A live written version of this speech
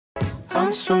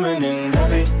I'm swimming in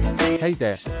everything. Hey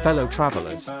there, fellow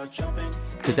travelers.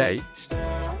 Today,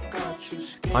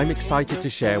 I'm excited to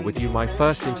share with you my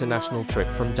first international trip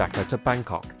from Dhaka to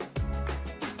Bangkok,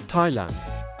 Thailand.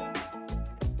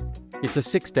 It's a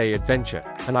 6-day adventure,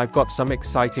 and I've got some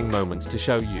exciting moments to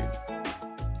show you.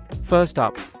 First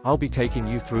up, I'll be taking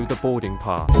you through the boarding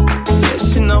pass.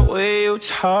 Listen the way you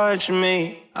touch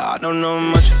me. I don't know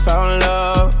much about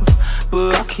love,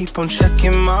 but I keep on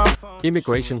checking my phone.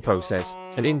 Immigration process,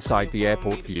 and inside the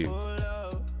airport view.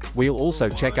 We'll also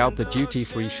check out the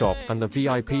duty-free shop and the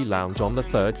VIP lounge on the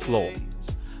 3rd floor.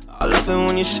 I love it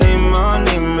when you say my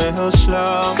name real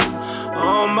slow.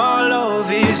 All my love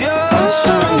is yours.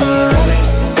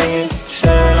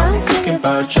 I'm thinking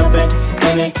about jumping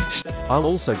in it. I'll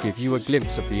also give you a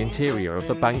glimpse of the interior of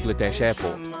the Bangladesh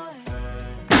airport.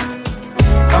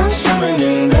 I'm swimming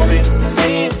in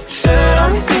everything. Said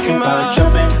I'm thinking about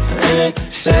jumping in it.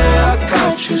 Said I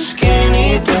got you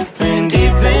skinny dipping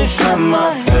deep inside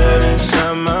my head,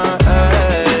 inside my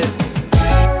head.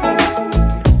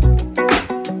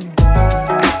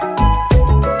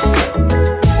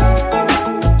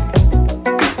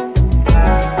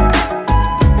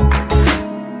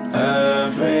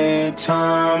 Every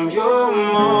time you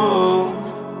move,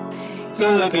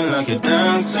 you're looking like you're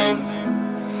dancing.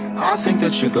 I think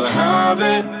that you could have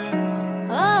it.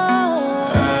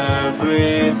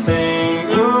 Everything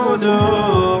you do,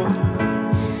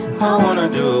 I wanna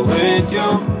do it with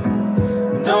you.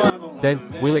 Then,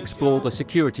 we'll explore the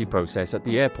security process at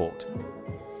the airport.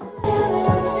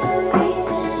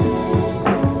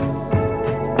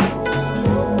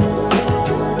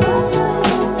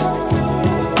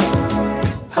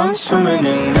 I'm swimming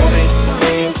in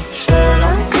everything. Said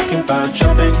I'm thinking about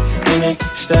jumping in it.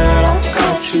 Said I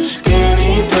got you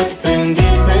skinny dipping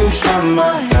deep inside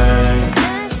my head.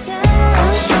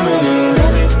 I'm swimming in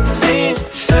everything.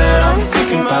 Said I'm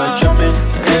thinking about jumping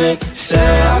in it.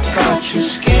 Said I got you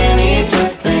skinny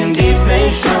dipping deep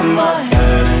inside my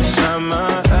head, inside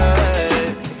my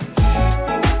head.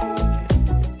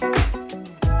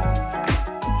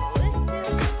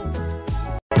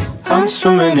 I'm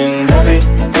swimming in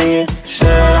everything.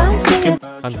 Said I'm thinking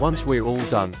about. And once we're all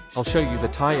done, I'll show you the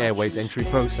Thai Airways entry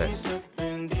process.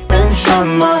 Inside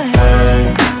my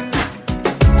head.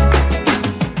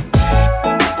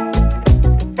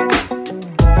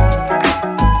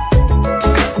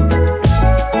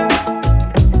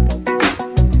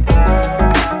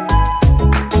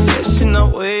 Listen the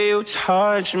way you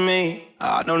touch me.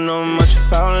 I don't know much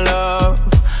about love,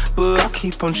 but I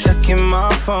keep on checking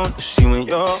my phone to see when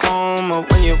you're home or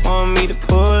when you want me to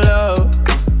pull up.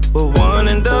 We're one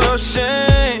and the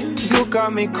same. You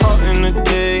got me caught in the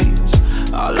days.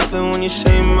 I love it when you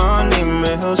say my name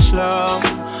real slow.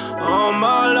 All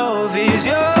my love is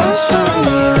yours. I'm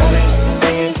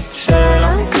swimming in said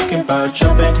I'm thinking about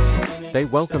jumping. They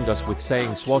welcomed us with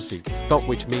saying Swasti,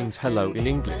 which means hello in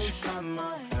English.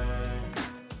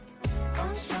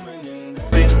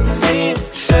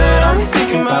 Said I'm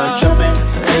thinking about jumping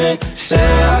in it.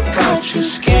 Said I got you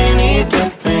skinny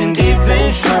dipping deep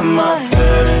inside my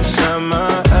head, inside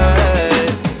my head.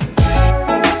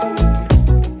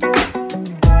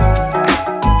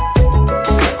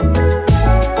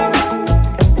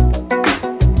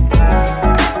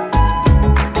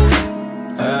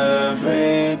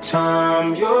 Every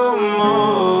time you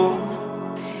move,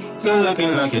 you're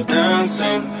looking like you're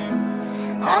dancing.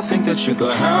 I think that you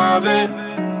could have it.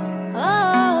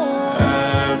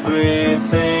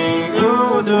 Everything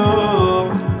you do,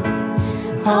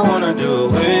 I wanna do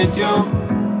it with you.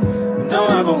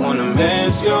 Don't ever wanna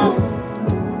miss you.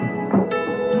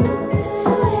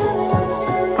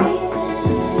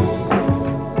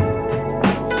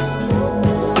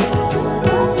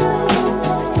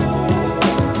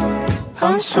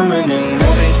 I'm swimming in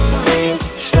everything.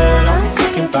 Said I'm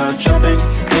thinking about jumping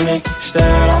in it.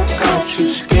 Said I got you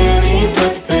skinny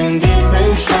dipping deep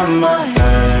inside my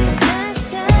head.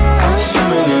 I'm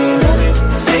swimming in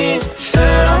everything.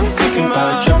 Said I'm thinking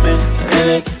about jumping in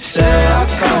it. Said I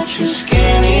got you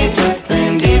skinny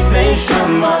dipping deep inside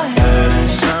my head,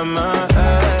 inside my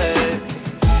head.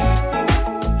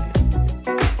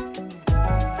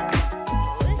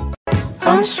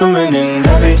 I'm swimming in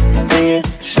everything.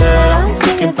 Said I'm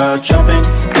thinking about jumping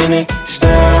in it.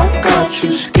 Said I got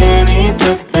you skinny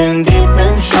dipping deep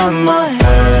inside my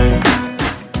head.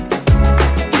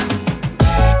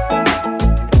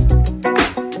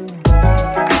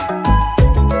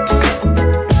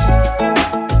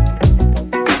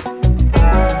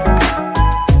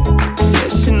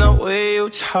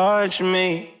 Touch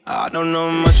me. I don't know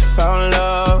much about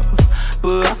love,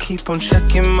 but I keep keep on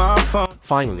checking my phone.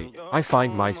 Finally, I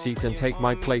find my seat and take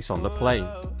my place on the plane.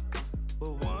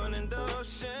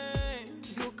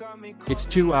 It's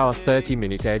 2-hour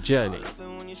 30-minute air journey.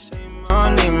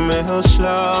 All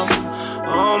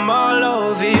my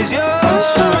love is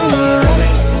yours.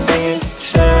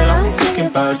 I'm thinking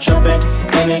about jumping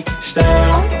in it.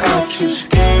 Instead, I got you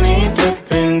skinny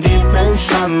dipping deep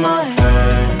inside my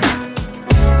head.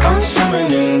 I'm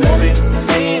swimming in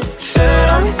everything. Said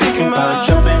I'm thinking about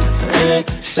jumping in it.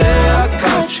 Said I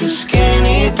got you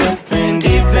skinny dipping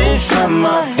deep inside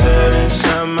my head.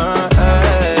 Inside my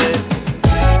head.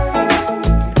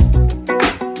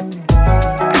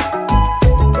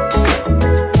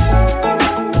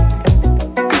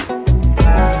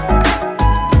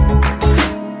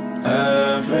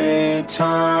 Every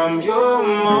time you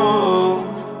move,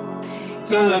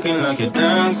 you're looking like you're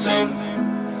dancing.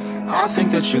 I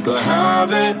think that you could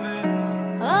have it.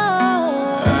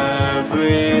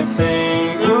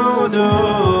 Everything you do,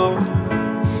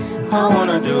 I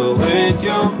wanna do it with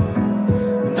you.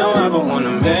 Don't ever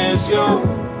wanna miss you.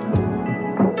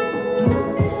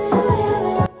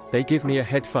 They give me a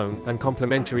headphone and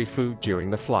complimentary food during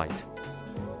the flight.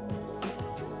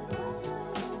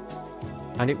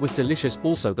 And it was delicious.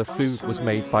 Also, the food was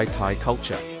made by Thai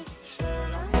culture.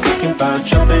 Thinking about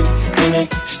jumping in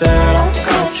it. Instead, I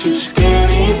got you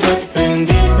skinny dipping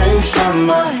deep inside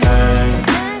my head.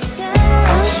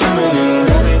 I'm swimming in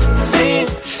everything.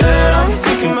 Said I'm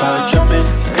thinking about jumping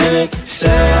in it.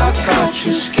 Said I got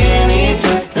you skinny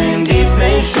dipping deep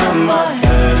inside my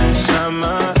head. Inside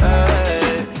my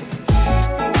head.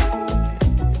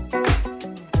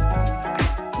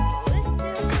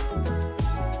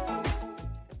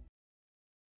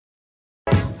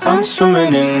 I'm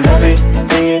swimming in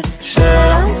everything.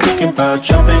 Said I'm thinking about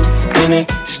jumping in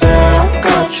it. Instead, I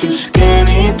got you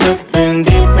skinny dipping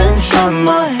deep inside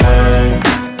my head.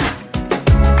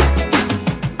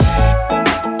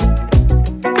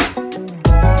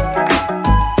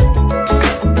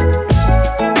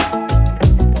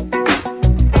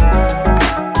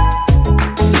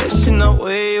 Guessing the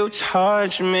way you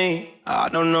touch me, I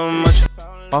don't know much.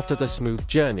 After the smooth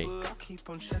journey,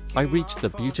 I reached the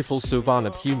beautiful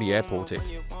Suvarnabhumi airport. It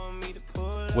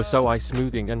was so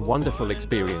eye-smoothing and wonderful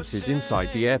experiences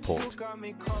inside the airport.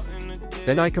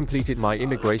 Then I completed my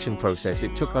immigration process.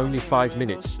 It took only 5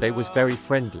 minutes. They was very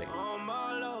friendly.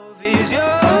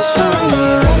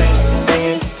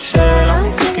 Said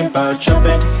I'm thinking about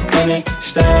jumping in it.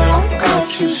 Instead, I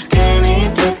got you skinny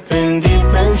dipping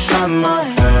deep inside my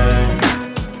head.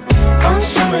 I'm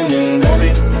swimming in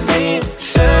everything.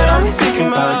 Said I'm thinking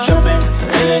about jumping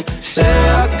in it.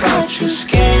 Said I got you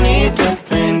skinny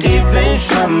dipping deep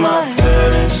inside my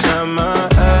head. Inside my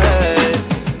head.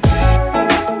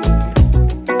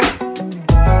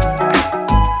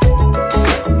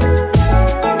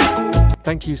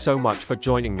 Thank you so much for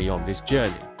joining me on this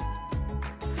journey.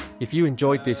 If you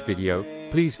enjoyed this video,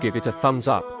 please give it a thumbs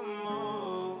up.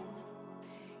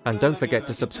 And don't forget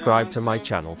to subscribe to my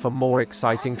channel for more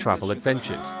exciting travel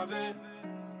adventures.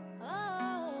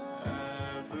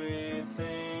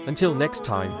 Until next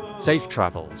time, safe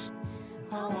travels.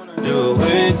 Do it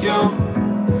with you.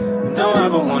 Don't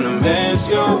ever wanna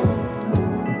miss you.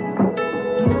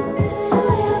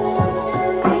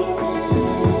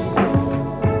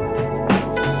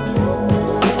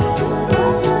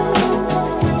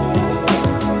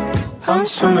 I'm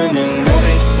swimming in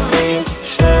everything.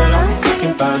 Said I'm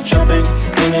thinking about jumping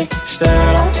in it.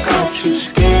 Said